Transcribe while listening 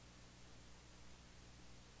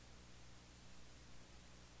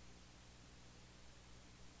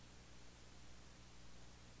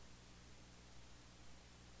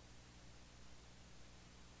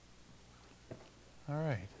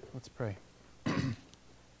Let's pray.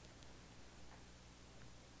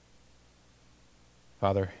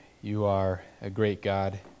 Father, you are a great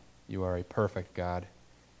God. You are a perfect God.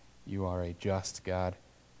 You are a just God.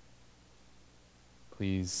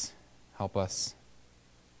 Please help us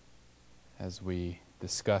as we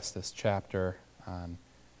discuss this chapter on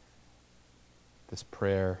this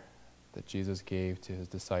prayer that Jesus gave to his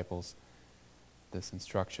disciples, this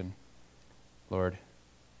instruction. Lord,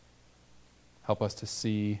 help us to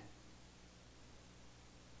see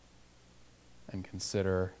and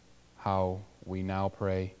consider how we now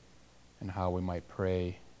pray and how we might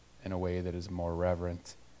pray in a way that is more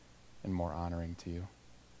reverent and more honoring to you.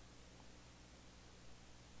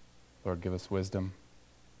 Lord, give us wisdom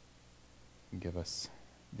and give us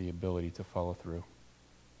the ability to follow through.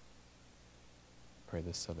 Pray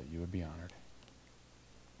this so that you would be honored.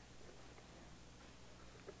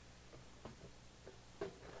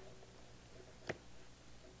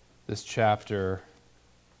 This chapter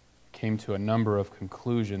came to a number of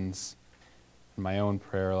conclusions in my own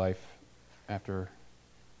prayer life after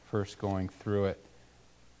first going through it.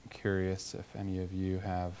 I'm curious if any of you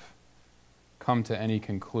have come to any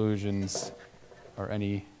conclusions or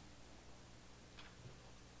any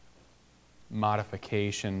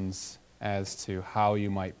modifications as to how you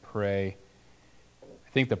might pray. I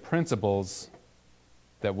think the principles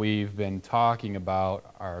that we've been talking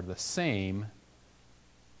about are the same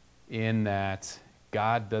in that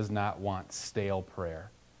God does not want stale prayer.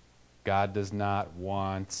 God does not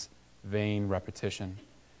want vain repetition.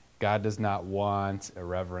 God does not want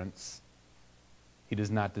irreverence. He does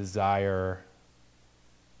not desire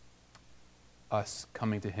us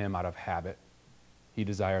coming to him out of habit. He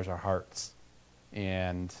desires our hearts.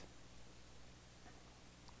 And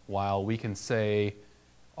while we can say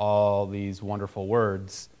all these wonderful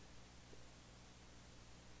words,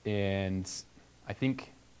 and I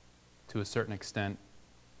think to a certain extent,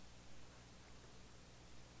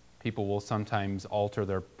 people will sometimes alter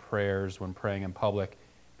their prayers when praying in public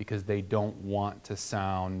because they don't want to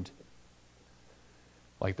sound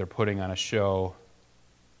like they're putting on a show,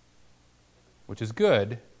 which is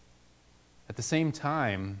good. At the same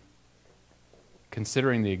time,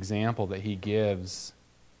 considering the example that he gives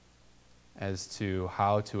as to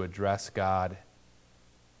how to address God,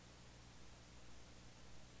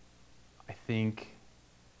 I think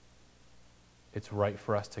it's right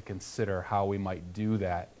for us to consider how we might do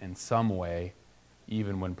that in some way,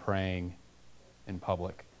 even when praying in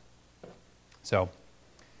public. So,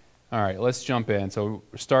 all right, let's jump in. So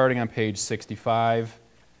we're starting on page 65.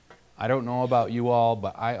 I don't know about you all,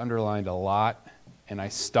 but I underlined a lot, and I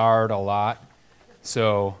starred a lot.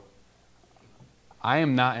 So I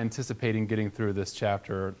am not anticipating getting through this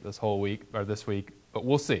chapter this whole week, or this week, but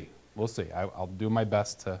we'll see. We'll see. I'll do my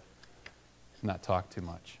best to not talk too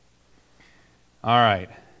much. All right.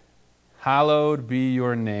 Hallowed be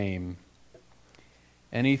your name.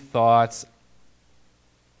 Any thoughts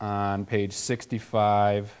on page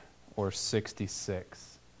 65 or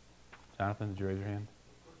 66? Jonathan, did you raise your hand?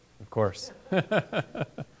 Of course.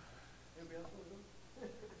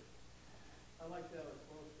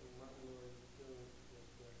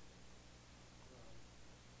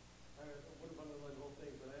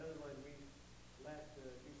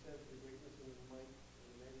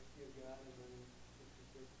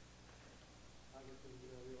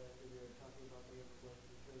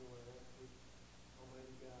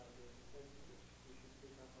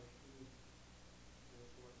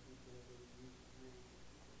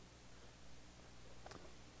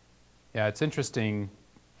 Yeah, it's interesting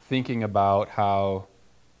thinking about how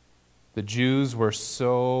the Jews were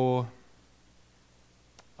so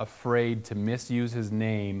afraid to misuse his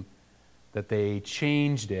name that they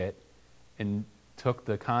changed it and took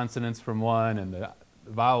the consonants from one and the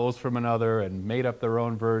vowels from another and made up their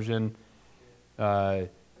own version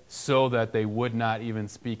so that they would not even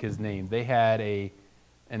speak his name. They had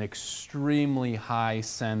an extremely high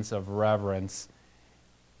sense of reverence,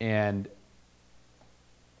 and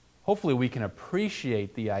hopefully we can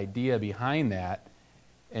appreciate the idea behind that,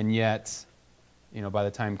 and yet, by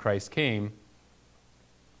the time Christ came,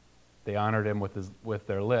 they honored him with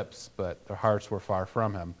their lips, but their hearts were far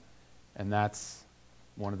from him. And that's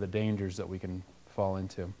one of the dangers that we can fall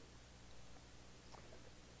into.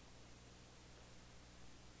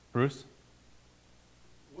 Bruce?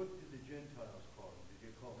 What did the Gentiles call him? Did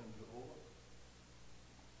they call him Jehovah?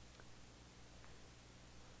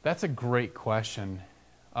 That's a great question.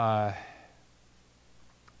 I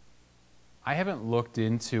haven't looked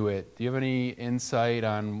into it. Do you have any insight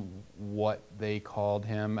on what they called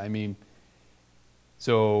him? Mostly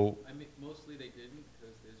they didn't,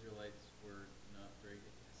 because the Israelites were not very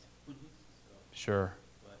good. Sure.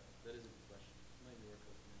 But that is a good question. It might be worth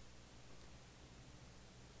looking at.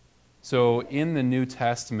 So in the New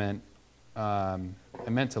Testament, I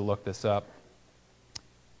meant to look this up.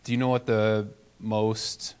 Do you know what the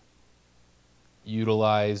most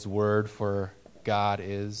utilized word for God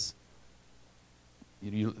is?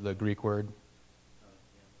 The Greek word?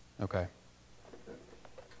 Yeah. Okay.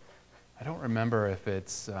 I don't remember if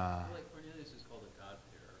it's... I feel like Cornelius is called a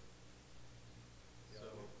God-fearer. So,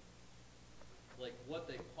 like, what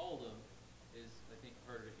they called him is, I think,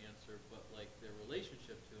 harder to answer, but, like, their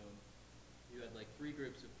relationship to him, you had, like, three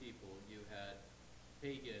groups of people. You had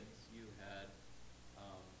pagans, you had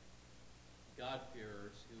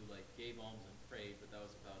God-fearers who, like, gave alms and prayed, but that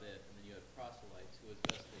was about it. And then you had proselytes who, as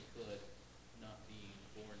best they could, not being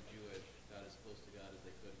born Jewish, got as close to God as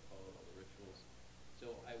they could and followed all the rituals.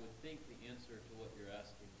 So I would think the answer to what you're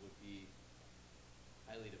asking would be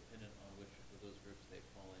highly dependent on which of those groups they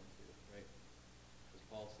fall into, right? Because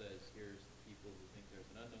Paul says, here's the people who think there's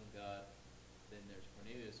an unknown God, then there's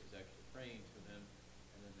Cornelius who's actually praying to him,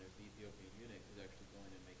 and then there's the Ethiopian eunuch who's actually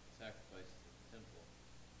going and making sacrifices at the temple.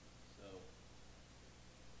 So,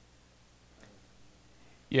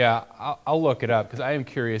 Yeah, I'll look it up because I am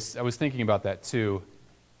curious. I was thinking about that too.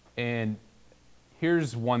 And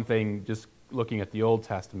here's one thing, just looking at the Old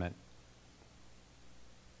Testament.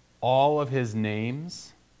 All of his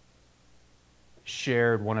names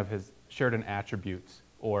shared an attribute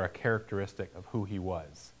or a characteristic of who he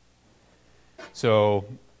was. So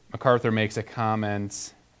MacArthur makes a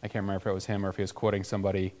comment, I can't remember if it was him or if he was quoting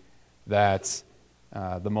somebody, that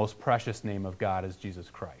the most precious name of God is Jesus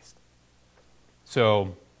Christ.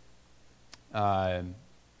 So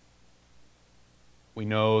we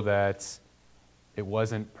know that it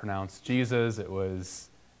wasn't pronounced Jesus, it was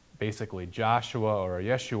basically Joshua or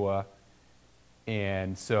Yeshua,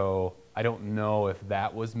 and so I don't know if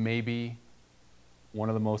that was maybe one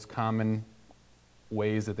of the most common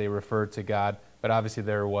ways that they referred to God, but obviously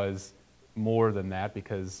there was more than that,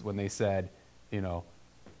 because when they said,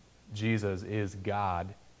 Jesus is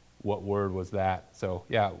God, what word was that? So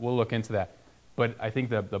yeah, we'll look into that. But I think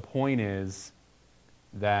the point is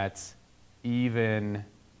that even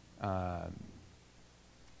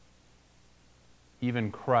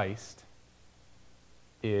Christ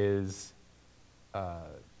is a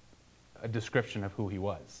description of who he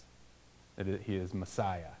was. That he is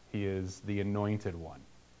Messiah. He is the anointed one.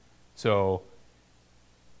 So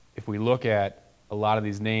if we look at a lot of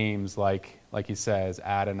these names, like he says,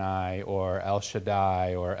 Adonai or El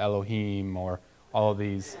Shaddai or Elohim or all of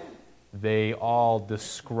these, they all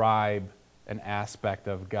describe an aspect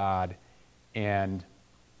of God. And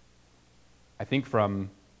I think from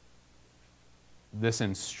this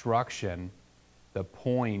instruction,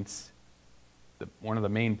 one of the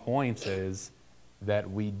main points is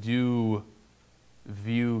that we do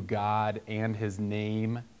view God and his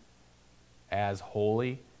name as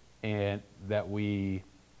holy, and that we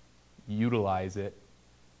utilize it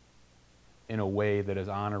in a way that is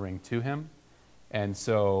honoring to him. And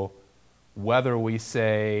so whether we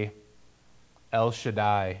say El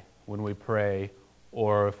Shaddai when we pray,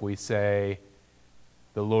 or if we say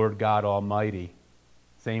the Lord God Almighty,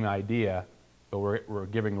 same idea, but we're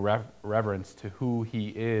giving reverence to who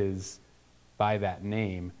he is by that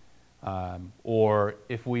name. Or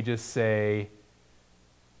if we just say,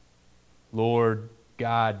 Lord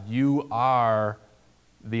God, you are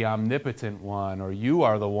the omnipotent one, or you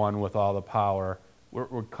are the one with all the power,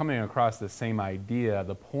 we're coming across the same idea.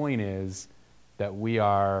 The point is that we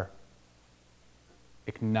are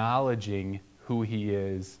acknowledging who he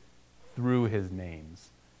is through his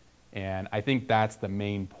names. And I think that's the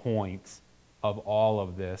main point of all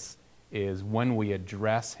of this, is when we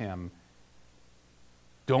address him,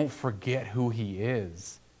 don't forget who he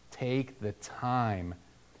is. Take the time.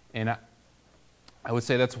 And I would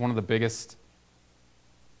say that's one of the biggest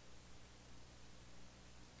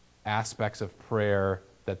aspects of prayer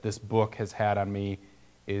that this book has had on me,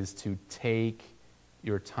 is to take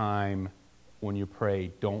your time when you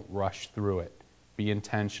pray. Don't rush through it. Be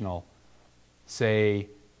intentional. Say,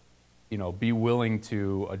 be willing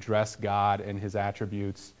to address God and his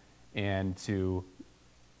attributes, and to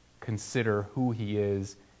consider who he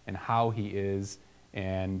is and how he is,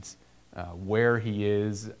 and where he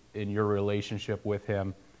is in your relationship with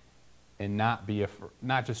him, and not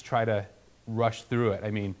just try to rush through it.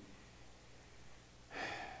 I mean,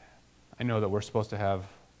 I know that we're supposed to have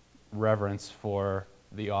reverence for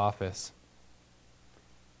the office.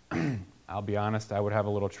 I'll be honest, I would have a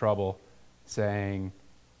little trouble saying,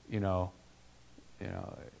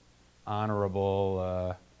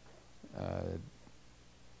 honorable,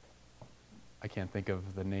 I can't think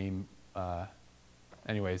of the name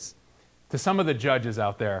anyways, to some of the judges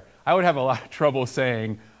out there, I would have a lot of trouble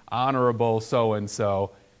saying honorable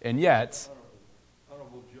so-and-so, and yet,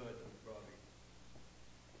 Honorable judge would probably.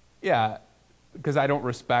 yeah, because I don't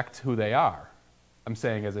respect who they are. I'm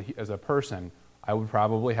saying as a person, I would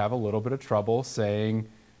probably have a little bit of trouble saying,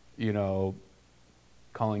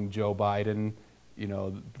 calling Joe Biden,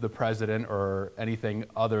 the president or anything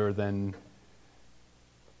other than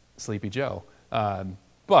Sleepy Joe.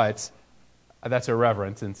 But that's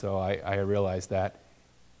irreverent, and so I realize that.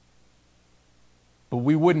 But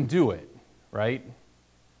we wouldn't do it, right?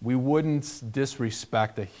 We wouldn't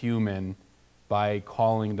disrespect a human by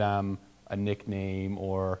calling them a nickname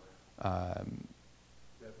or That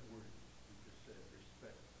word you just said,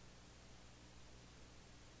 respect.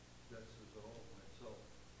 That says it all in itself.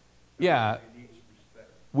 yeah, Everybody needs respect.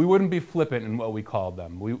 we wouldn't be flippant in what we called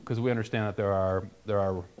them, because we understand that there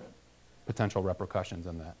are potential repercussions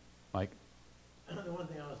in that. Mike? The one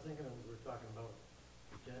thing I was thinking of was we were talking about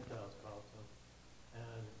the Gentiles called them,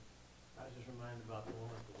 and I was just reminded about the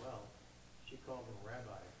woman at the well. She called him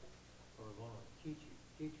rabbi, or a woman, teacher.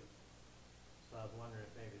 So I was wondering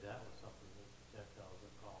if maybe that was something that the Gentiles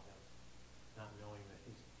would call him, not knowing that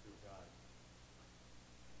he's the true God.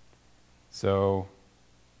 So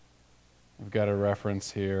I've got a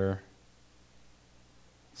reference here.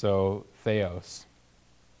 So theos.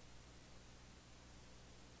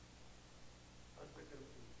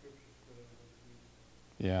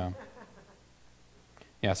 Yeah.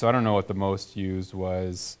 Yeah, so I don't know what the most used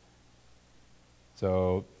was.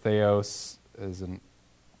 So theos is an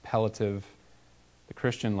appellative. The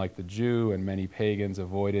Christian, like the Jew and many pagans,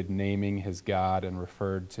 avoided naming his God and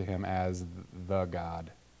referred to him as the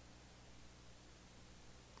God.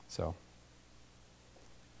 So.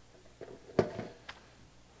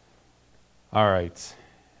 All right.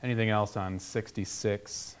 Anything else on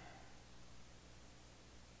 66?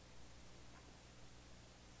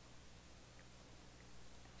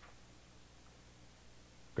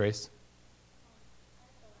 Grace?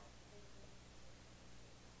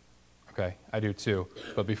 Okay, I do too.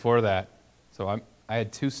 But before that, I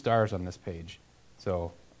had 2 stars on this page.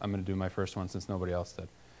 So I'm going to do my first one since nobody else did.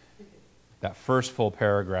 That first full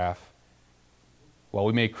paragraph. While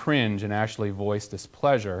we may cringe and actually voice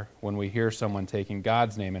displeasure when we hear someone taking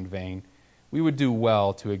God's name in vain, we would do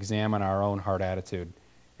well to examine our own heart attitude.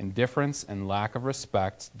 Indifference and lack of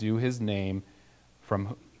respect due his name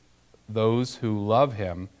from those who love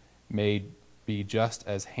him may be just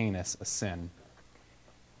as heinous a sin.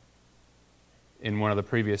 In one of the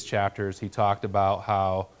previous chapters, he talked about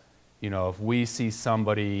how, if we see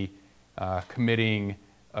somebody committing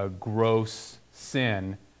a gross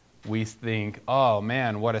sin, we think, oh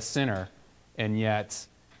man, what a sinner. And yet,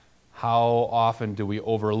 how often do we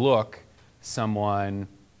overlook someone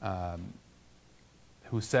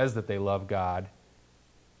who says that they love God,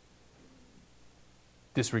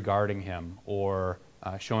 disregarding him or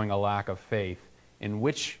showing a lack of faith, in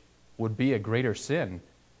which would be a greater sin?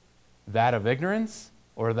 That of ignorance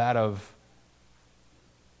or that of,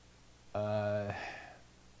 I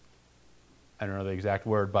don't know the exact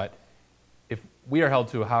word, but if we are held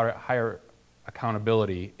to a higher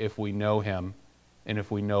accountability if we know him and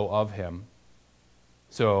if we know of him.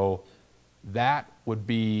 So that would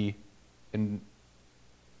be, in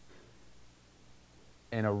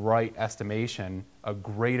a right estimation, a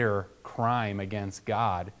greater crime against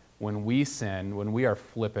God when we sin, when we are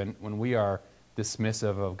flippant, when we are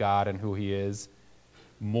dismissive of God and who he is,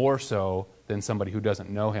 more so than somebody who doesn't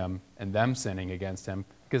know him and them sinning against him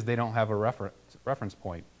because they don't have a reference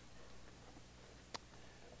point.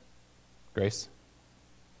 Grace?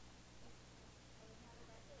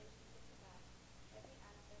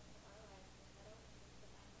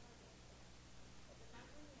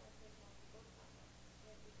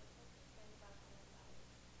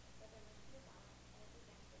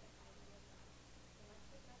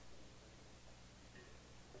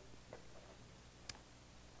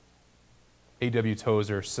 A.W.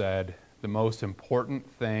 Tozer said, the most important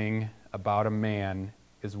thing about a man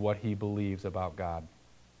is what he believes about God.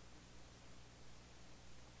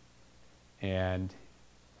 And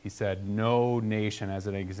he said, no nation, as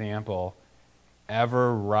an example,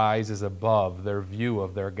 ever rises above their view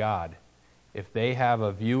of their God. If they have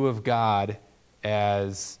a view of God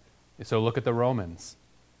as, so look at the Romans.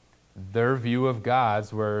 Their view of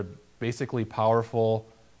gods were basically powerful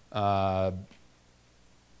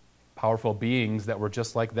beings that were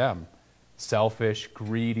just like them. Selfish,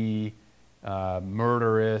 greedy,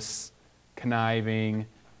 murderous, conniving.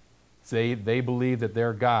 They believed that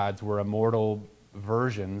their gods were immortal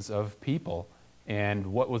versions of people. And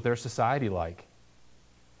what was their society like?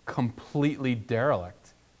 completely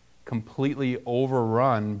derelict, completely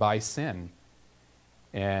overrun by sin.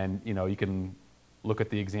 And, you can look at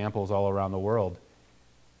the examples all around the world.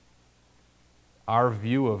 Our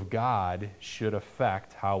view of God should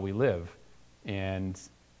affect how we live. And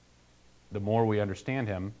the more we understand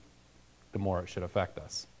him, the more it should affect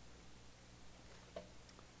us.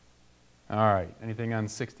 All right. Anything on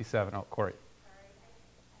 67? Oh, Corey. Sorry,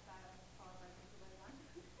 I thought I apologized if you were on.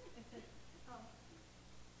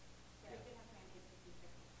 Yeah, I did have my answer 56.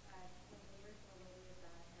 When believers feel worthy of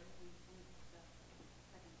God, everything in the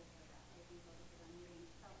second book of that, everything focuses on reading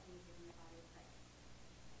self-limited in the body of Christ.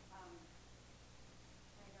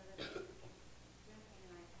 I know that Jim Payne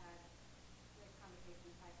and I had this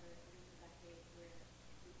conversation inside for at least a decade where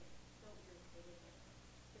we get so irritated with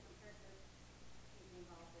different characters he's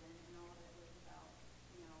involved in, and all of it was about,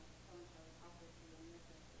 so-and-so offers you and this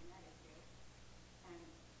issue and that issue. And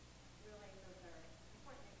really, those are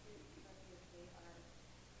important issues because they are,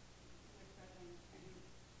 we're struggling to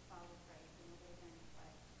follow Christ and obey him,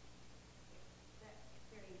 but that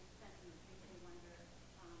very sentiment makes me wonder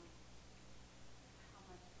how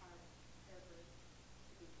much our servers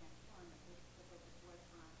to be transformed if the focus was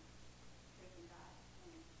on praising God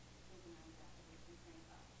and thinking on that that we've been saying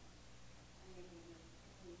about and making it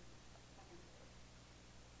move secondary.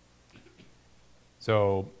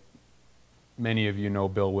 So many of you know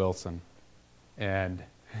Bill Wilson, and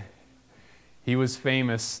he was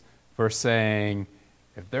famous for saying,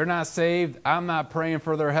 if they're not saved, I'm not praying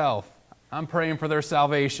for their health. I'm praying for their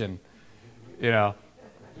salvation.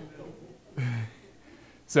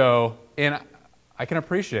 So, and I can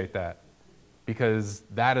appreciate that because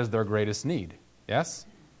that is their greatest need. Yes?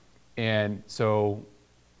 And so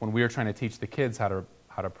when we were trying to teach the kids how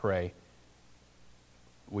to pray,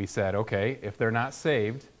 we said, okay, if they're not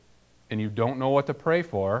saved and you don't know what to pray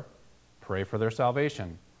for their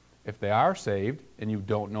salvation. If they are saved and you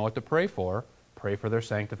don't know what to pray for their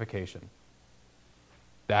sanctification.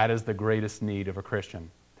 That is the greatest need of a Christian,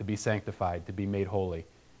 to be sanctified, to be made holy.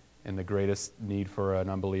 And the greatest need for an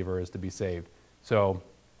unbeliever is to be saved. So,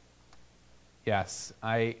 yes,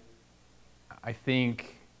 I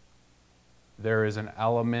think there is an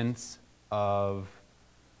element of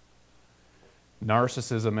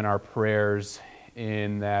narcissism in our prayers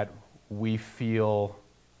in that we feel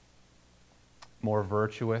more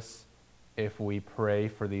virtuous if we pray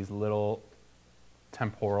for these little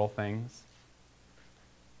temporal things.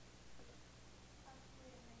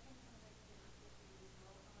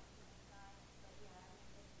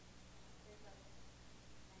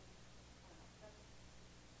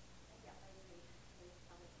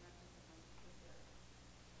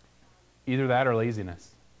 Either that or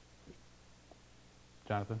laziness.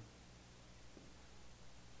 Jonathan?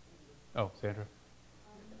 Oh, Sandra?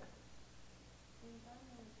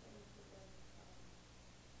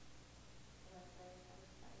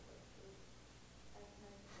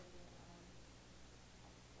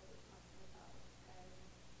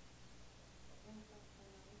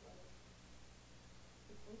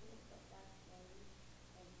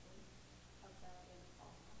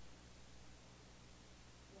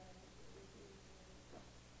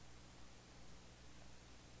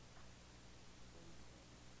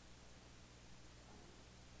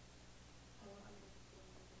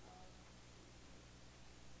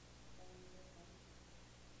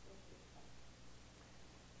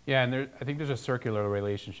 Yeah, and I think there's a circular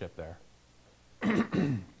relationship there.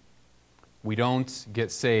 We don't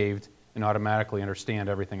get saved and automatically understand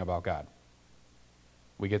everything about God.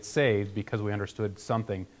 We get saved because we understood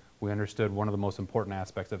something. We understood one of the most important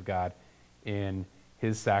aspects of God in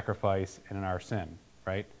his sacrifice and in our sin,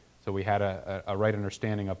 right? So we had a right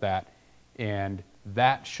understanding of that. And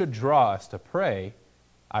that should draw us to pray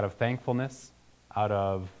out of thankfulness, out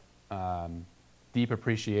of deep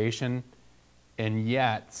appreciation. And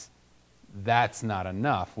yet, that's not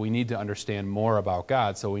enough. We need to understand more about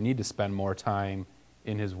God, so we need to spend more time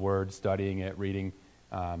in his word, studying it, reading,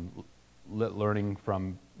 learning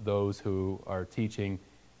from those who are teaching,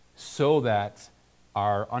 so that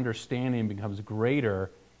our understanding becomes greater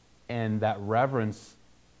and that reverence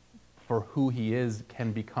for who he is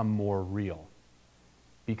can become more real.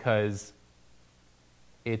 Because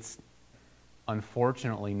it's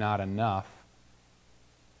unfortunately not enough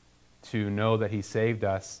to know that he saved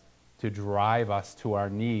us, to drive us to our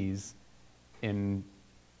knees in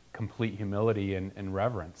complete humility and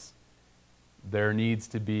reverence. There needs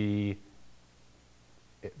to be,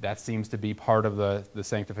 that seems to be part of the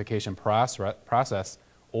sanctification process.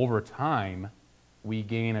 Over time, we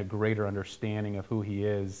gain a greater understanding of who he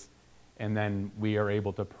is, and then we are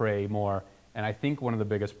able to pray more. And I think one of the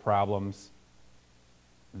biggest problems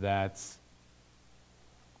that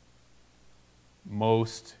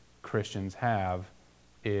most Christians have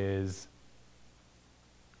is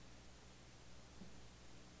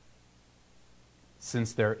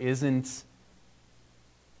since there isn't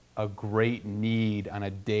a great need on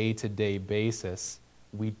a day-to-day basis,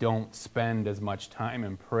 we don't spend as much time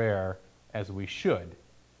in prayer as we should.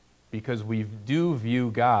 Because we do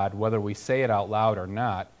view God, whether we say it out loud or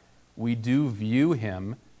not, we do view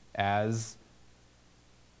him as,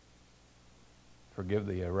 forgive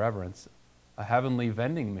the irreverence, a heavenly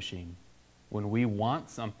vending machine. When we want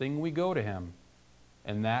something, we go to him.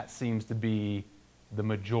 And that seems to be the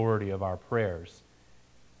majority of our prayers.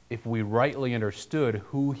 If we rightly understood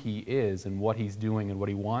who he is and what he's doing and what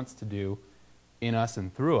he wants to do in us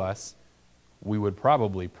and through us, we would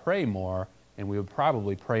probably pray more, and we would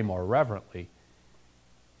probably pray more reverently.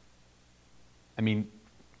 I mean,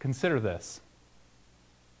 consider this.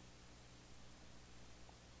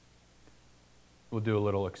 We'll do a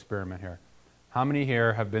little experiment here. How many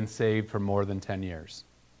here have been saved for more than 10 years?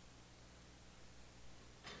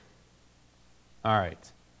 All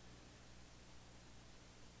right.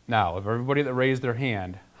 Now, of everybody that raised their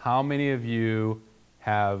hand, how many of you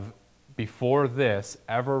have, before this,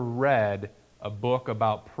 ever read a book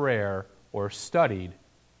about prayer or studied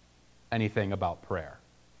anything about prayer?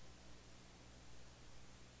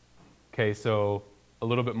 Okay, so a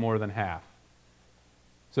little bit more than half.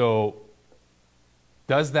 So,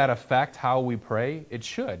 does that affect how we pray? It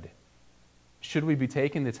should. Should we be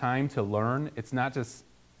taking the time to learn? It's not just,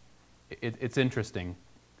 it's interesting.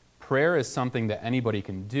 Prayer is something that anybody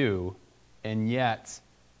can do, and yet,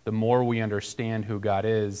 the more we understand who God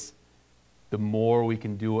is, the more we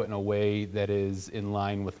can do it in a way that is in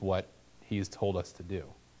line with what he's told us to do.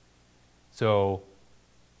 So,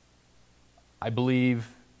 I believe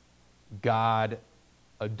God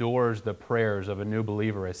adores the prayers of a new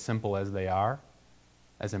believer, as simple as they are,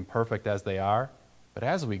 as imperfect as they are. But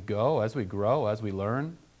as we go, as we grow, as we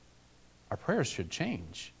learn, our prayers should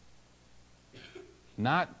change.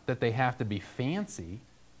 Not that they have to be fancy,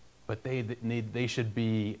 but they should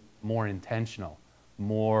be more intentional,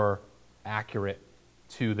 more accurate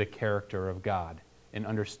to the character of God. And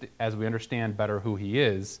as we understand better who he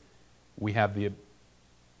is, we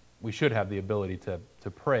should have the ability to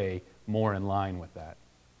pray more in line with that.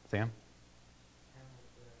 Sam?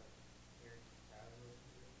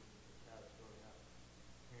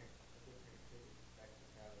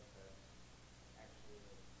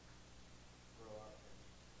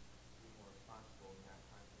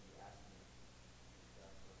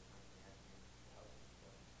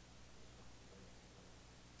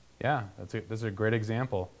 Yeah, that's a great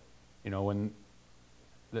example. You know,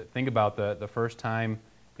 think about the first time,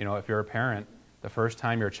 you know, if you're a parent, the first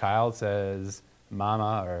time your child says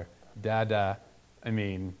mama or dada, I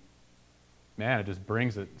mean, man, it just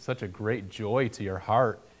brings such a great joy to your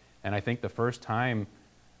heart. And I think the first time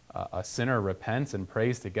a sinner repents and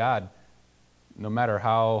prays to God, no matter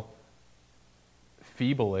how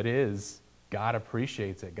feeble it is, God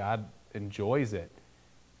appreciates it. God enjoys it.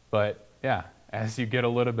 But, yeah, as you get a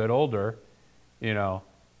little bit older, you know,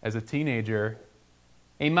 as a teenager,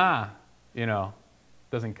 hey, ma, you know,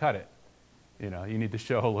 doesn't cut it. You know, you need to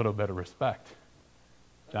show a little bit of respect.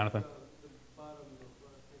 Jonathan? The bottom of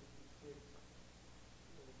 66, it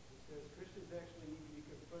says Christians actually need to be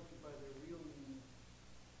confronted by their real need,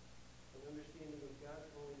 an understanding of God's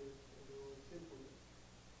holiness and their own sinfulness,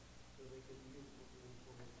 so they can be useful to him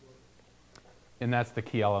for his glory. And that's the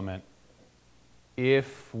key element.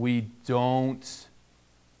 If we don't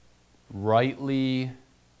rightly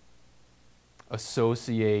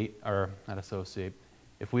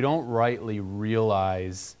if we don't rightly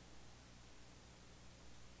realize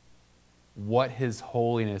what his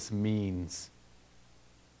holiness means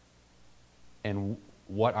and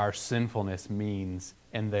what our sinfulness means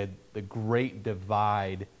and the great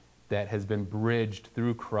divide that has been bridged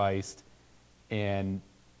through Christ and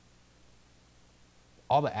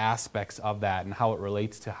all the aspects of that and how it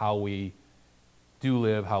relates to how we do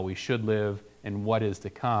live, how we should live, and what is to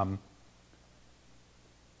come,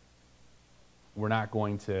 we're not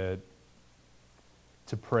going to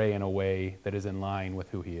pray in a way that is in line with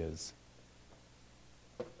who he is.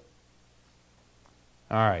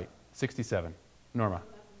 All right, 67. Norma.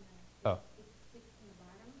 Oh. It's in the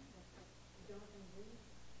bottom, but Jonathan read.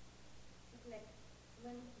 It's like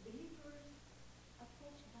when believers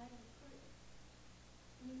approach God in prayer,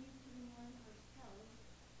 we need to remind ourselves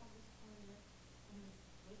of his holiness and his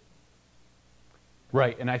greatness.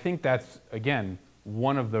 Right, and I think that's, again,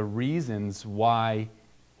 one of the reasons why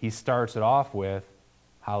he starts it off with,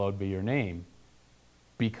 hallowed be your name.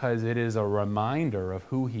 because it is a reminder of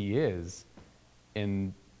who he is,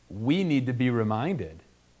 and we need to be reminded.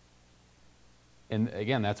 And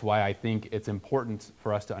again, that's why I think it's important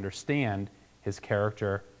for us to understand his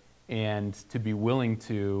character and to be willing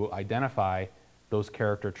to identify those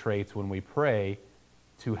character traits when we pray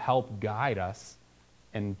to help guide us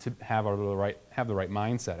and to have the right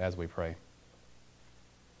mindset as we pray.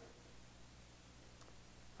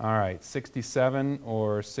 All right, 67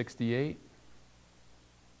 or 68?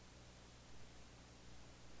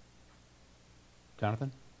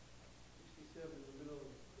 Jonathan? 67, in the middle of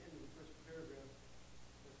the end of the first paragraph,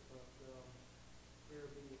 talks about prayer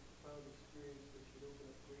being a profound experience that should open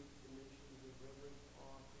up great dimensions of reverence,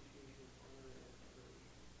 awe, appreciation, honor, and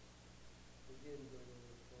adoration. Again, going over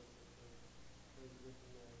the concept of trying to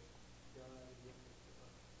recognize God and reference to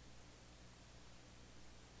us.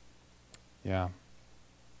 Yeah.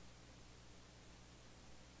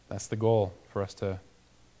 That's the goal, for us to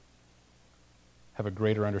have a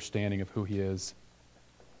greater understanding of who he is.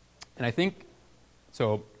 And I think,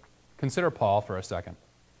 so consider Paul for a second.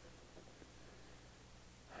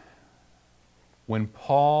 When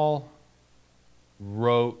Paul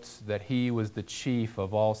wrote that he was the chief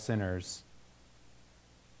of all sinners,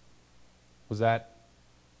 was that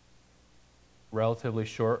relatively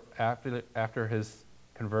short after his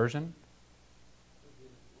conversion?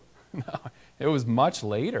 No, it was much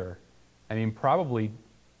later. I mean, probably,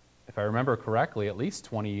 if I remember correctly, at least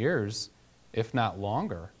 20 years, if not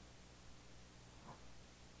longer.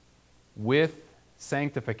 With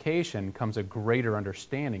sanctification comes a greater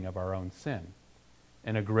understanding of our own sin,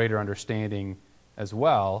 and a greater understanding as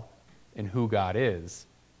well in who God is.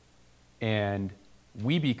 And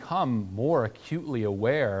we become more acutely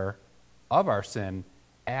aware of our sin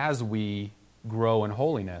as we grow in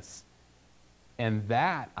holiness. And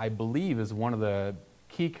that, I believe, is one of the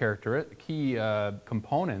key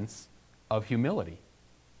components of humility.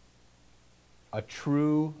 A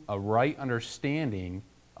right understanding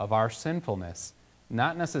of our sinfulness.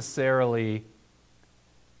 Not necessarily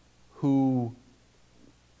who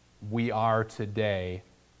we are today,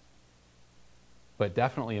 but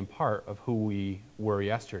definitely in part of who we were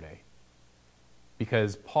yesterday.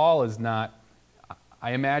 Because Paul is not,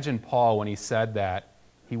 I imagine Paul, when he said that,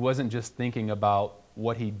 he wasn't just thinking about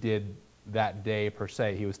what he did that day per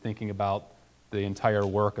se. He was thinking about the entire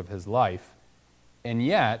work of his life. And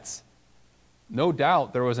yet, no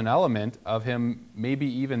doubt there was an element of him maybe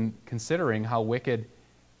even considering how wicked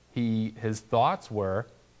his thoughts were,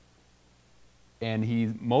 and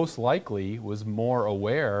he most likely was more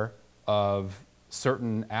aware of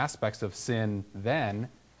certain aspects of sin then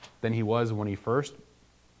than he was when he first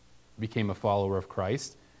became a follower of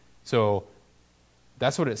Christ. So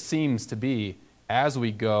that's what it seems to be as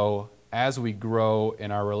we grow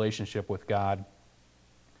in our relationship with God.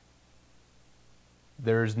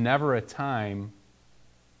 There's never a time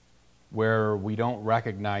where we don't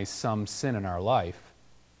recognize some sin in our life.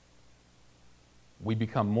 We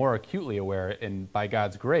become more acutely aware, and by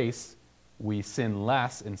God's grace, we sin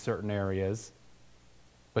less in certain areas,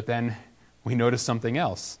 but then we notice something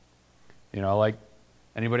else. You know, like,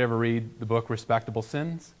 anybody ever read the book Respectable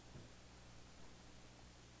Sins?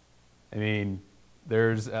 I mean,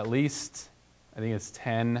 there's at least, I think it's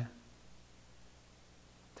 10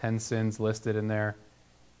 sins listed in there.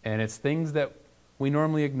 And it's things that we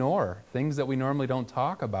normally ignore, things that we normally don't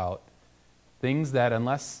talk about, things that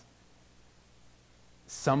unless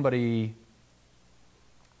somebody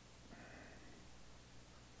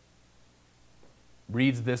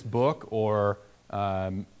reads this book or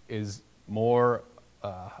is more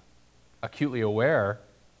acutely aware,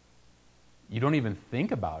 you don't even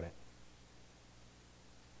think about it.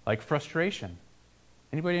 Like frustration.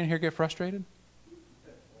 Anybody in here get frustrated?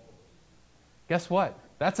 Guess what?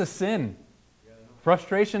 That's a sin.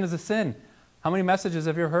 Frustration is a sin. How many messages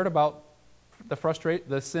have you heard about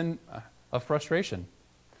the sin of frustration?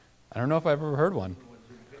 I don't know if I've ever heard one.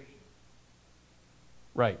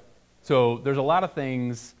 Right. So there's a lot of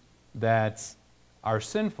things that are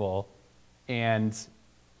sinful, and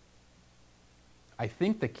I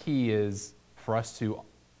think the key is for us to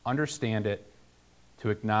understand it, to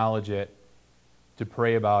acknowledge it, to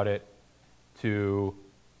pray about it, to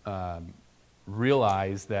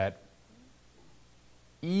realize that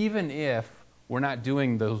even if we're not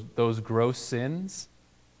doing those gross sins,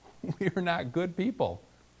 we are not good people.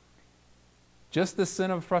 Just the sin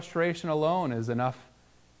of frustration alone is enough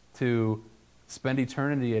to spend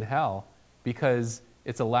eternity in hell, because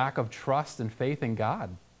it's a lack of trust and faith in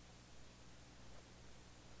God.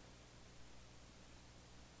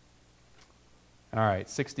 All right,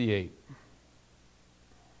 68. I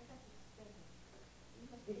got this statement. You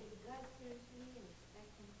must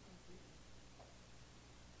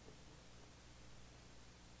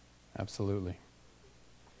Absolutely.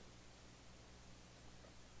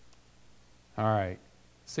 All right,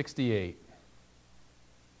 68.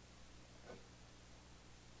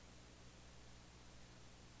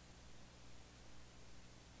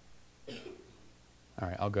 All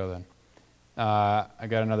right, I'll go then. I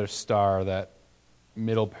got another star, that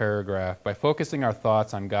middle paragraph. By focusing our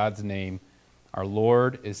thoughts on God's name, our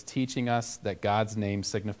Lord is teaching us that God's name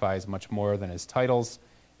signifies much more than his titles.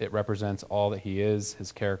 It represents all that he is,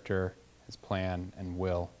 his character, his plan, and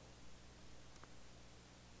will.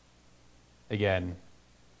 Again,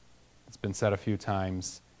 it's been said a few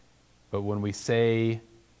times, but when we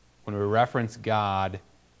reference God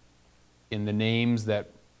in the names that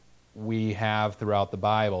we have throughout the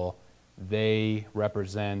Bible, they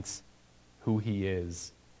represent who he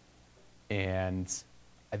is. And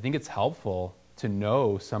I think it's helpful to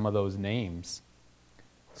know some of those names.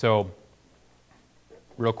 So,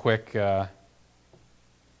 real quick,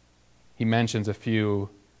 he mentions a few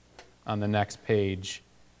on the next page,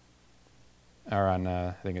 or on,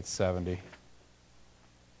 I think it's 70.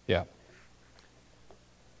 Yeah.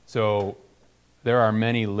 So, there are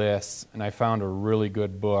many lists, and I found a really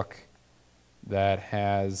good book that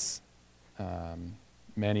has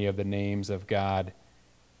many of the names of God.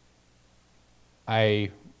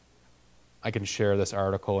 I can share this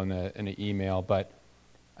article in an email, but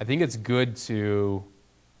I think it's good to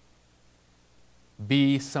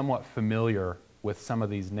be somewhat familiar with some of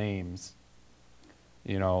these names.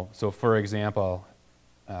 You know, so for example,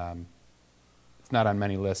 it's not on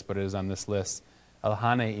many lists, but it is on this list,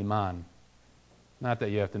 Elhane Iman. Not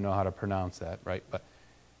that you have to know how to pronounce that, right? But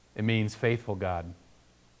it means faithful God.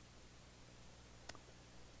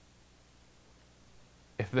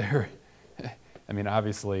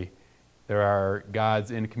 Obviously, there are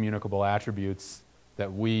God's incommunicable attributes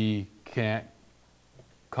that we can't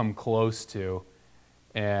come close to.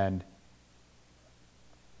 And,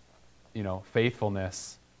 you know,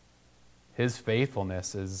 faithfulness, his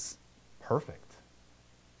faithfulness is perfect.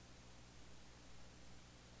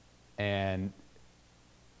 And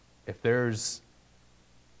if there's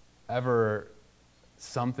ever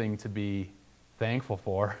something to be thankful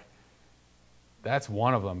for, that's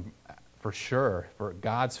one of them for sure, for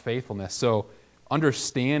God's faithfulness. So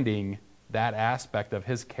understanding that aspect of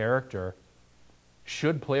his character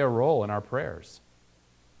should play a role in our prayers.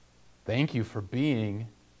 Thank you for being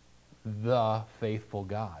the faithful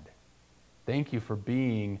God. Thank you for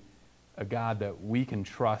being a God that we can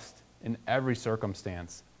trust in every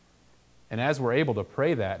circumstance. And as we're able to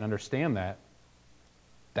pray that and understand that,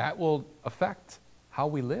 that will affect how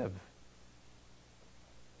we live.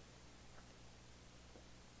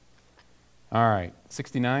 All right,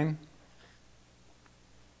 69.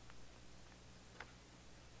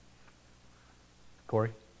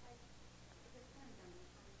 Corey?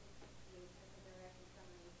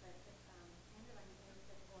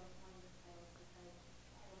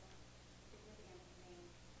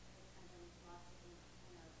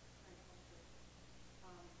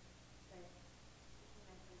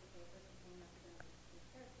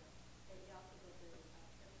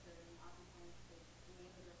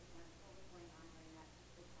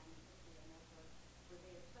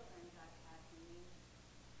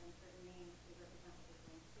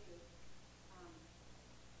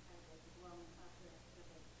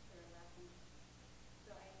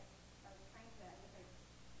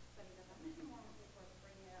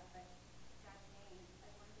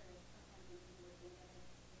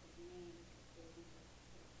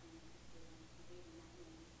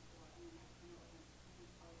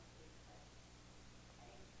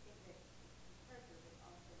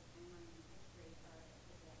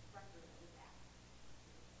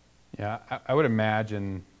 Yeah, I would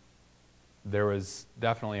imagine there was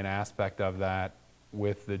definitely an aspect of that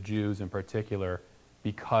with the Jews in particular,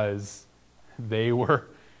 because they were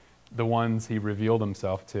the ones he revealed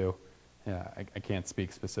himself to. Yeah, I can't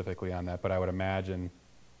speak specifically on that, but I would imagine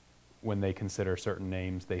when they consider certain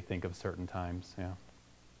names, they think of certain times. Yeah.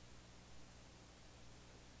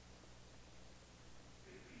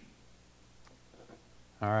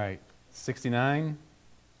 All right, 69.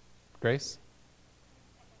 Grace?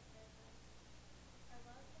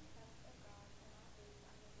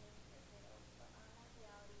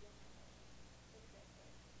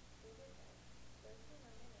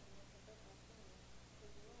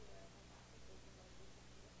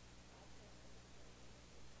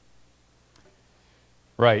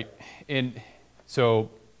 Right. And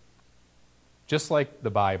so, just like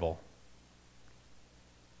the Bible,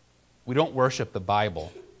 we don't worship the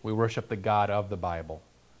Bible. We worship the God of the Bible.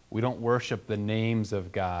 We don't worship the names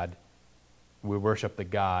of God. We worship the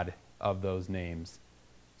God of those names.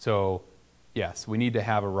 So, yes, we need to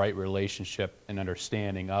have a right relationship and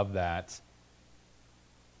understanding of that.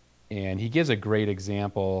 And he gives a great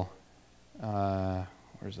example.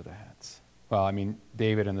 Where's it at? Well, I mean,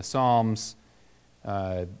 David in the Psalms,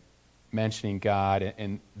 mentioning God,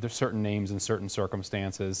 and there's certain names in certain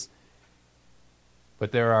circumstances.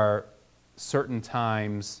 But there are certain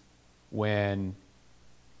times when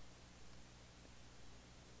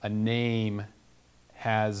a name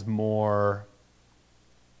has more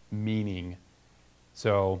meaning.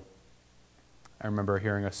 So I remember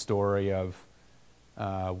hearing a story of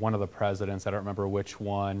one of the presidents, I don't remember which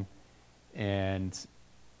one, and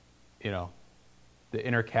the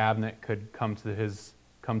inner cabinet could come to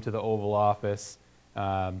the Oval Office,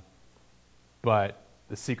 but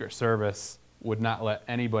the Secret Service would not let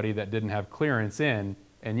anybody that didn't have clearance in,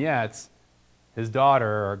 and yet his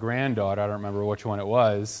daughter or granddaughter, I don't remember which one it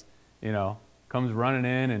was, comes running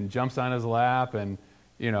in and jumps on his lap, and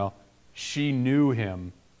she knew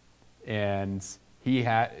him, and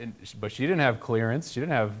but she didn't have clearance. She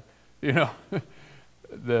didn't have,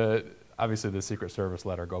 obviously the Secret Service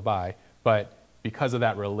let her go by, but because of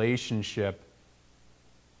that relationship,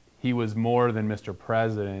 he was more than Mr.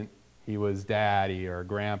 President. He was daddy or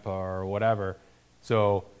grandpa or whatever.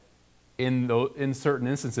 So in certain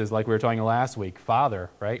instances, like we were talking last week,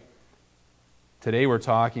 father, right? Today we're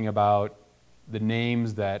talking about the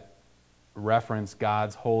names that reference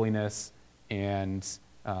God's holiness and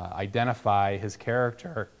identify his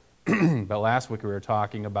character. But last week we were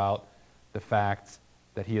talking about the fact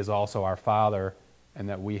that he is also our Father and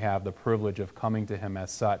that we have the privilege of coming to him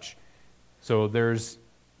as such. So there's,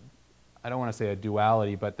 I don't want to say a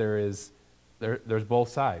duality, but there's both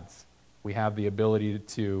sides. We have the ability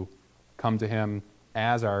to come to him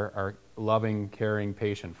as our loving, caring,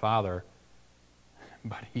 patient Father,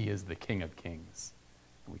 but he is the King of Kings.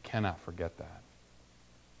 We cannot forget that.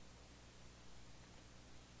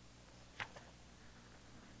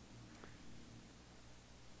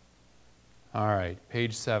 All right,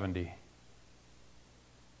 page 70.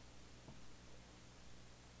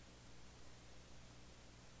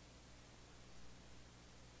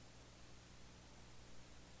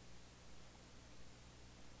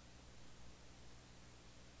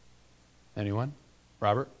 Anyone?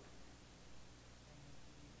 Robert?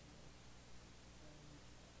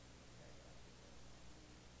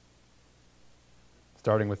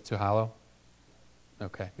 Starting with To Hollow?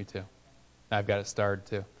 Okay, me too. I've got it starred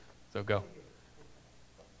too, so go.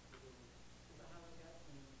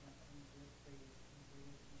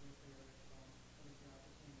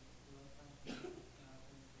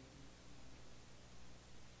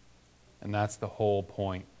 And that's the whole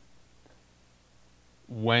point.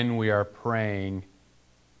 When we are praying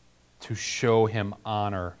to show him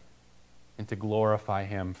honor and to glorify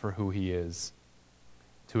him for who he is,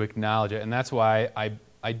 to acknowledge it. And that's why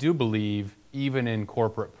I do believe, even in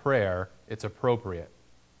corporate prayer, it's appropriate.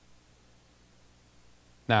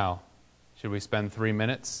 Now, should we spend 3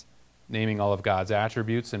 minutes naming all of God's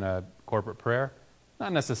attributes in a corporate prayer?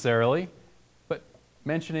 Not necessarily, but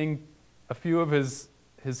mentioning a few of his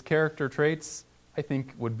character traits, I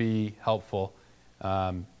think, would be helpful,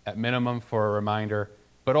 at minimum for a reminder.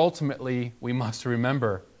 But ultimately, we must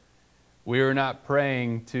remember, we are not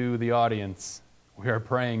praying to the audience. We are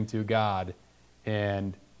praying to God,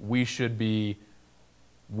 and we should be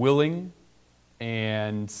willing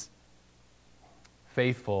and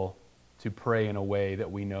faithful to pray in a way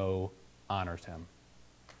that we know honors him.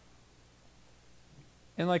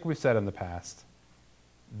 And like we've said in the past,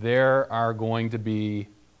 there are going to be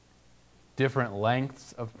different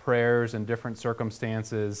lengths of prayers and different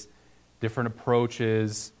circumstances, different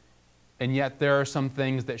approaches, and yet there are some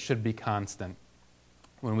things that should be constant.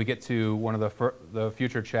 When we get to one of the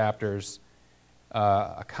future chapters,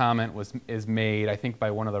 a comment is made, I think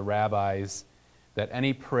by one of the rabbis, that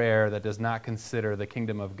any prayer that does not consider the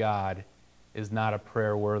kingdom of God is not a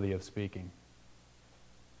prayer worthy of speaking.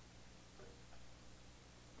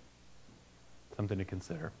 Something to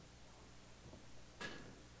consider.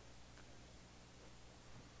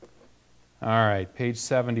 All right, page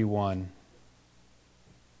 71.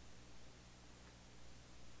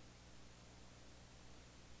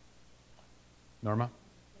 Norma?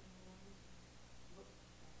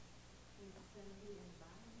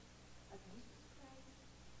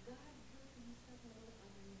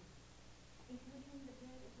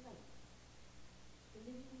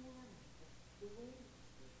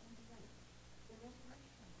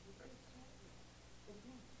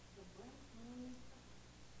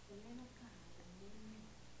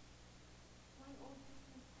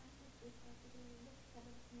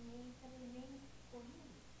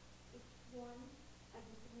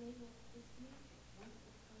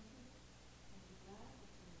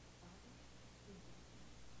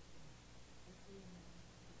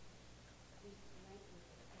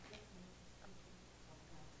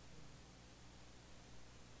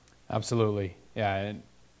 Absolutely. Yeah, and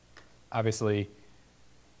obviously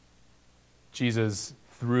Jesus,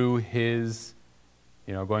 through his,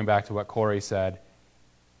 going back to what Corey said,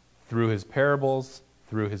 through his parables,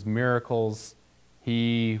 through his miracles,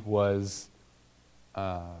 he was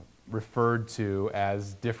referred to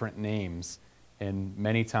as different names, and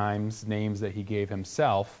many times names that he gave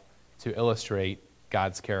himself to illustrate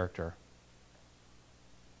God's character.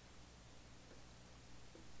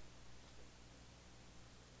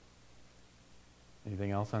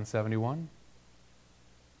 Anything else on 71?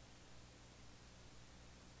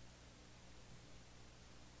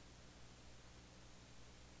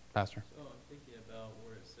 Pastor? So I'm thinking about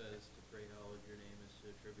where it says to pray hallowed your name is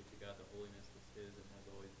to attribute to God the holiness that's his and has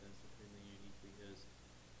always been supremely uniquely his.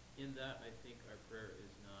 In that, I think our prayer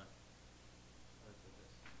is not, how do I put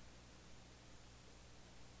this?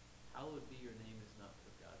 Hallowed be your name is not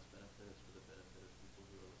for God's benefit, it's for the benefit of people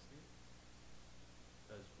who are listening.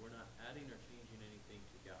 Because we're not adding or changing anything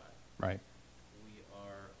to God. Right. We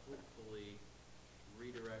are hopefully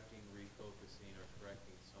redirecting, refocusing, or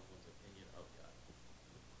correcting someone's opinion of God.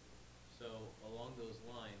 So along those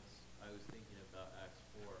lines, I was thinking about Acts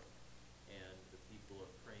 4, and the people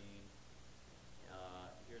are praying.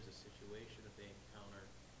 Here's a situation that they encounter.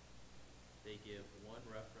 They give one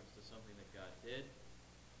reference to something that God did,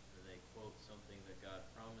 and then they quote something that God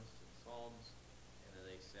promised in Psalms, and then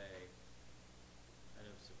they say, kind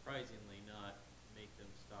of surprisingly, not make them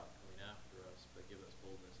stop coming after us, but give us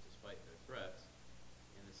boldness despite their threats,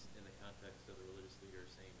 in the context of the religious leaders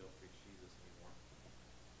saying, don't preach Jesus anymore.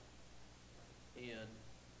 And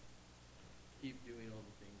keep doing all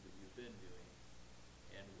the things that you've been doing,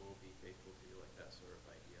 and we'll be faithful to you, like that sort of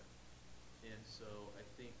idea. And so I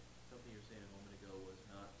think something you were saying a moment ago was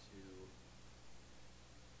not to,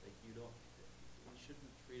 like, you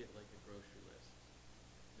shouldn't treat it like a grocery list.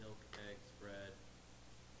 Milk, eggs, bread,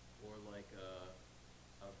 or like a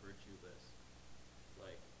virtue list.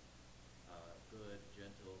 Like, good,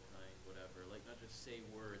 gentle, kind, whatever. Like, not just say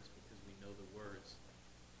words because we know the words,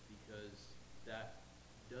 because that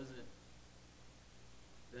doesn't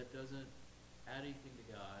add anything to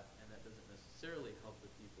God, and that doesn't necessarily help the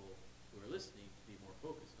people who are listening to be more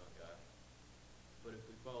focused on God. But if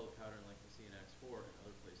we follow the pattern like we see in Acts 4 and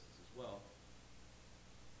other places as well,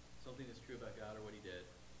 something that's true about God or what he did,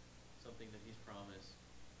 something that he's promised,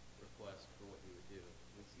 request for what he would do.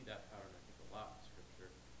 We see that pattern, I think, a lot in Scripture.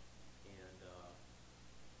 And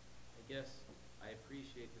I guess I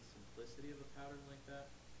appreciate the simplicity of a pattern like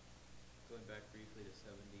that. Going back briefly to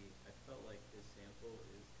 70, I felt like his sample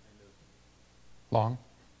is kind of Long?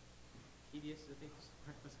 tedious, I think is the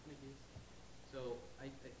word I was going to use. So I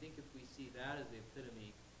think if we see that as the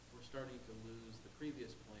epitome, we're starting to lose the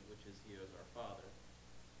previous point, which is he is our Father.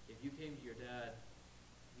 If you came to your dad,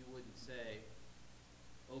 you wouldn't say,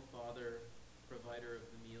 "Oh, Father, provider of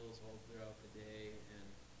the meals all throughout the day and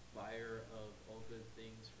buyer of all good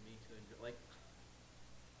things for me to enjoy." Like,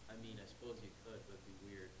 I mean, I suppose you could, but it'd be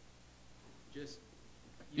weird. Just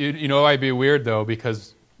You know why it'd be weird, though,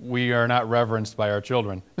 because we are not reverenced by our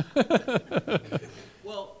children.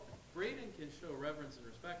 Well, Braden can show reverence and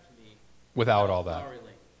respect to me Without all that. flowery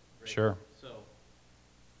language, right? Sure. So,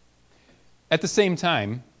 At the same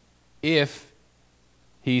time, if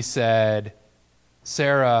he said,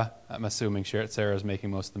 Sarah, I'm assuming Sarah's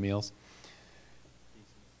making most of the meals.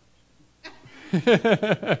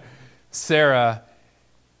 Sarah,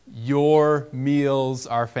 your meals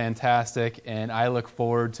are fantastic, and I look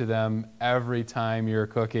forward to them every time you're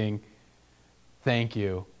cooking. Thank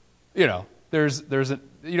you. There's it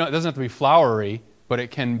doesn't have to be flowery, but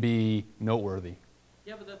it can be noteworthy.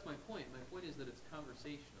 yeah, but that's my point. My point is that it's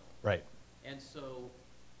conversational. Right. And so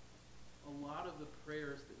a lot of the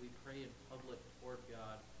prayers that we pray in public toward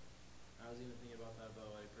God, I was even thinking about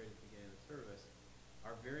what I prayed at the beginning of the service,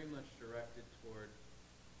 are very much directed toward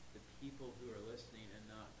the people who are listening and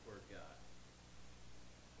not toward God.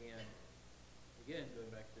 And again,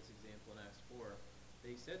 going back to this example in Acts 4,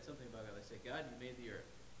 they said something about God. They said, "God, you made the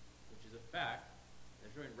earth," which is a fact.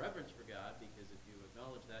 They're showing reverence for God because if you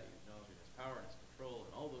acknowledge that, you acknowledge his power and his control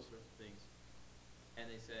and all those sorts of things. And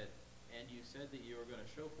they said, "And you said that you were going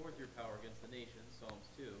to show forth your power against the nations," Psalms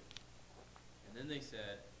 2. And then they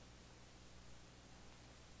said,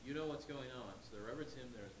 "You know what's going on." So they reverence him.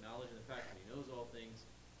 They're acknowledging the fact that he knows all things.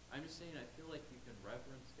 I'm just saying, I feel like you can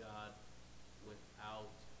reverence God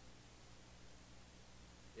without...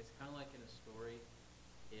 It's kind of like in a story,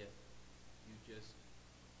 if you just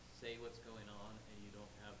say what's going on, and you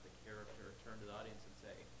don't have the character turn to the audience and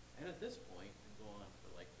say, and at this point, and go on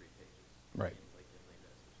for like 3 pages. Right. Like in Les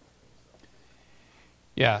Mis or something. So.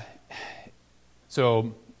 Yeah.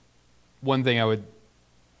 So one thing I would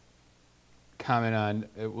comment on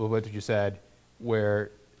what you said,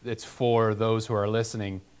 where it's for those who are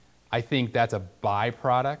listening, I think that's a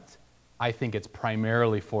byproduct. I think it's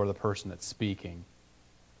primarily for the person that's speaking.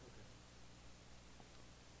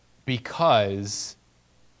 Because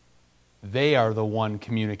they are the one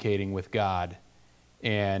communicating with God.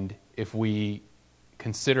 And if we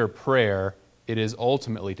consider prayer, it is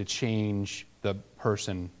ultimately to change the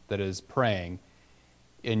person that is praying.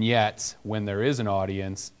 And yet, when there is an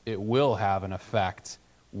audience, it will have an effect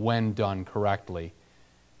when done correctly.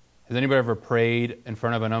 Has anybody ever prayed in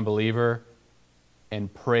front of an unbeliever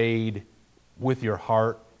and prayed with your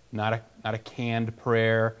heart, not a canned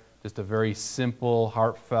prayer, just a very simple,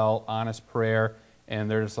 heartfelt, honest prayer,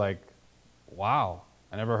 and they're just like, wow,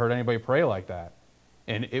 I never heard anybody pray like that.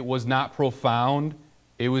 And it was not profound.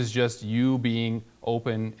 It was just you being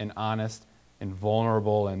open and honest and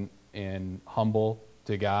vulnerable and humble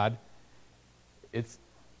to God. It's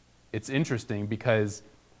interesting because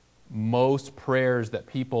most prayers that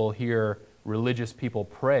people hear religious people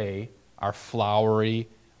pray are flowery,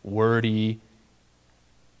 wordy,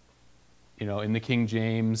 in the King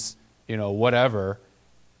James, whatever.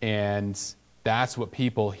 And that's what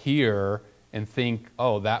people hear and think,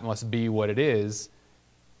 oh, that must be what it is.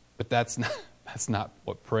 But that's not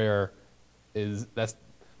what prayer is.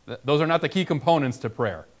 Those are not the key components to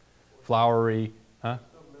prayer. Flowery, huh?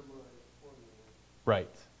 Right.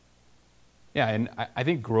 Yeah, and I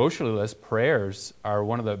think groceryless prayers are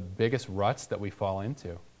one of the biggest ruts that we fall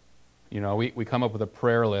into. We come up with a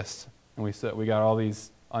prayer list, and we got all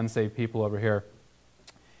these unsaved people over here.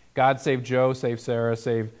 God save Joe, save Sarah,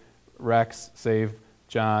 save Rex, save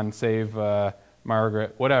John, save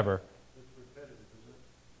Margaret, whatever. It's repetitive, isn't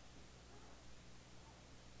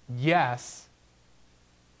it? Yes,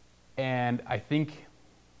 and I think,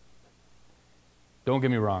 don't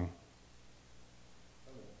get me wrong,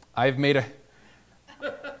 I've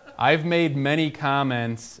made many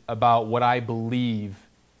comments about what I believe.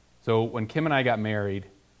 So when Kim and I got married,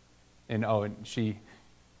 and she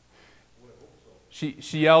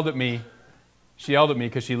yelled at me. She yelled at me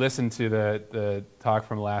because she listened to the talk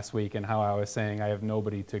from last week and how I was saying I have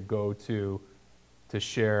nobody to go to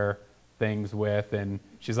share things with, and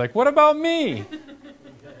she's like, "What about me?"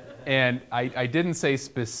 And I didn't say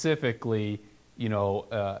specifically,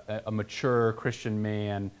 a mature Christian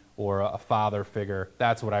man or a father figure.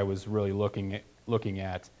 That's what I was really looking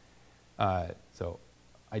at. So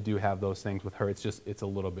I do have those things with her. It's a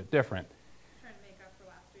little bit different. Trying to make up for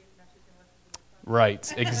last week, now she's going to listen to this one.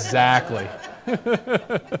 Right, exactly.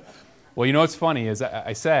 Well, what's funny is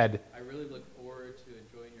I said, I really look forward to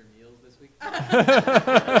enjoying your meals this week.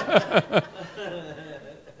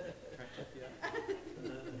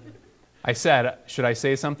 I said, should I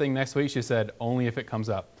say something next week? She said, only if it comes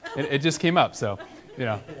up. It just came up, so,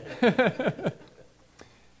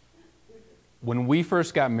 When we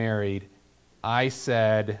first got married, I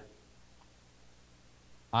said,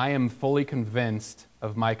 I am fully convinced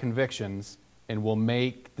of my convictions and will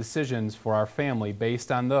make decisions for our family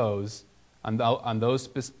based on those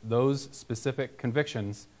specific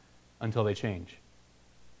convictions until they change.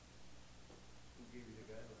 Who gave you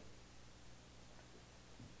the guideline?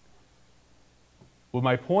 Well,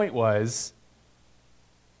 my point was,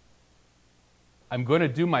 I'm going to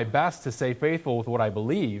do my best to stay faithful with what I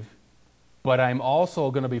believe, but I'm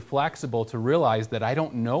also going to be flexible to realize that I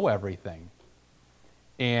don't know everything.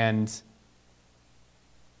 And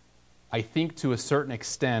I think to a certain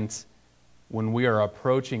extent, when we are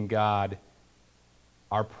approaching God,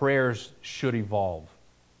 our prayers should evolve.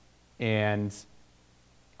 And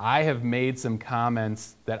I have made some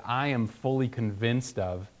comments that I am fully convinced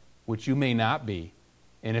of, which you may not be.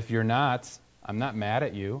 And if you're not, I'm not mad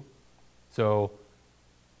at you. So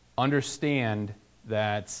understand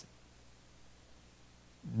that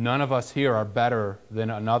none of us here are better than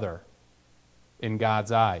another in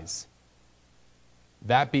God's eyes.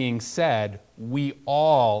 That being said, we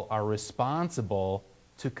all are responsible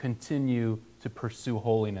to continue to pursue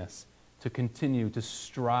holiness, to continue to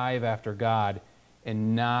strive after God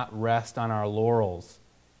and not rest on our laurels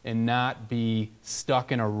and not be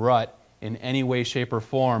stuck in a rut in any way, shape, or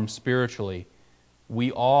form spiritually.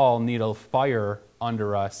 We all need a fire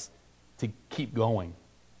under us to keep going.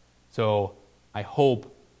 So I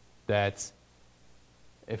hope that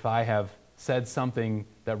if I have said something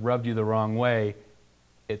that rubbed you the wrong way,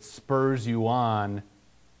 it spurs you on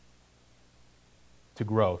to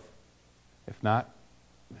growth. If not,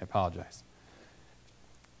 I apologize.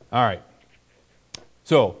 All right.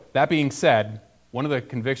 So, that being said, one of the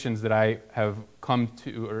convictions that I have come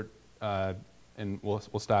to, and we'll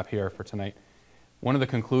stop here for tonight. One of the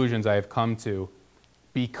conclusions I have come to,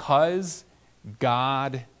 because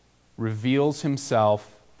God reveals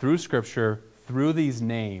himself through Scripture, through these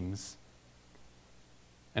names,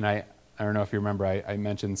 and I don't know if you remember, I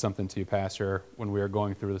mentioned something to you, Pastor, when we were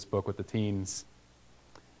going through this book with the teens.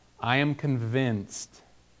 I am convinced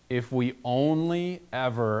if we only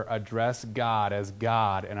ever address God as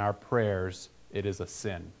God in our prayers, it is a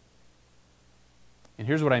sin. And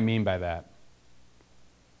here's what I mean by that.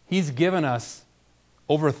 He's given us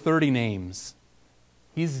over 30 names.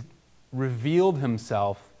 He's revealed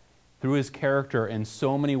himself through his character in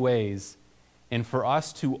so many ways. And for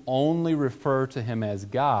us to only refer to him as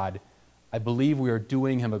God, I believe we are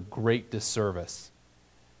doing him a great disservice.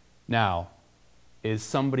 Now, is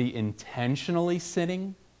somebody intentionally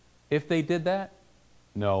sinning if they did that?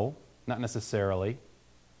 No, not necessarily.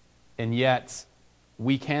 And yet,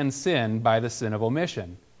 we can sin by the sin of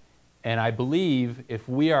omission. And I believe if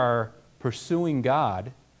we are pursuing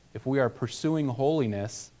God, if we are pursuing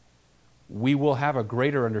holiness, we will have a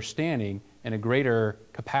greater understanding and a greater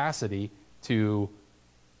capacity to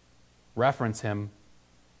reference him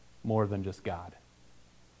more than just God.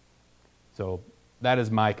 So that is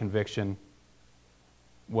my conviction.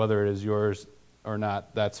 Whether it is yours or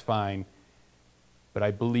not, that's fine. But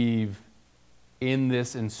I believe in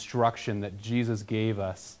this instruction that Jesus gave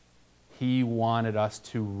us, he wanted us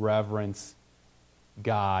to reverence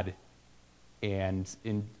God. And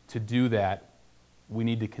to do that, we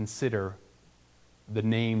need to consider the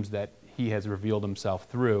names that he has revealed himself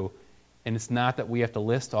through. And it's not that we have to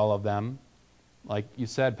list all of them. Like you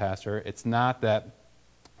said, Pastor, it's not that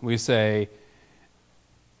we say,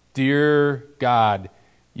 "Dear God,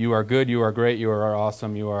 you are good, you are great, you are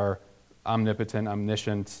awesome, you are omnipotent,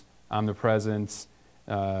 omniscient, omnipresent,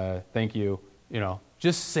 thank you." You know,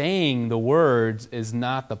 just saying the words is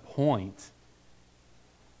not the point.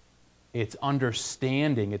 It's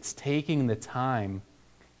understanding. It's taking the time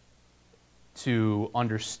to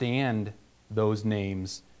understand those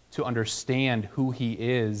names, to understand who he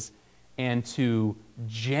is, and to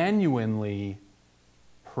genuinely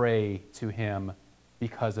pray to him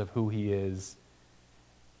because of who he is.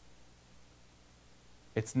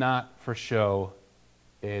 It's not for show,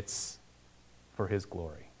 it's for his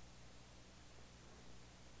glory.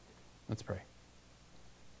 Let's pray.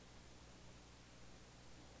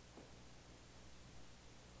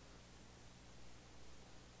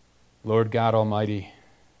 Lord God Almighty,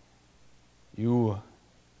 you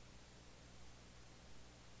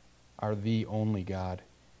are the only God.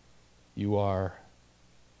 You are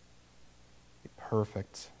a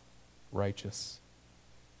perfect, righteous,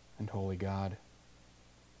 and holy God.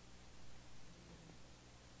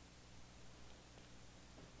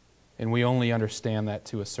 And we only understand that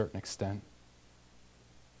to a certain extent.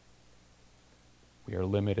 We are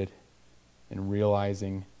limited in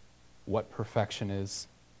realizing what perfection is.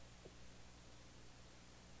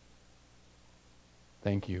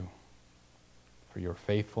 Thank you for your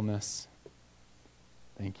faithfulness.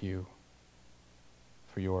 Thank you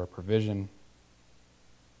for your provision,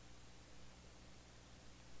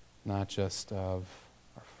 not just of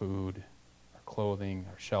our food, our clothing,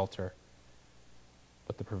 our shelter,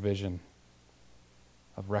 but the provision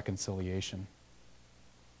of reconciliation.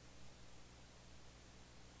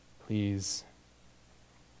 Please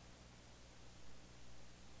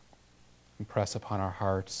impress upon our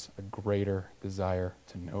hearts a greater desire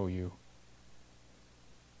to know you,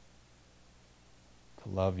 to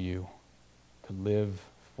love you, to live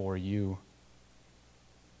for you.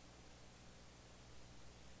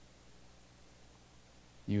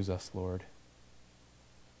 Use us, Lord,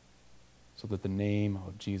 so that the name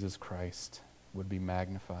of Jesus Christ would be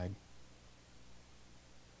magnified.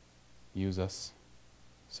 Use us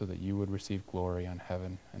so that you would receive glory on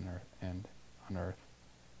heaven and on earth.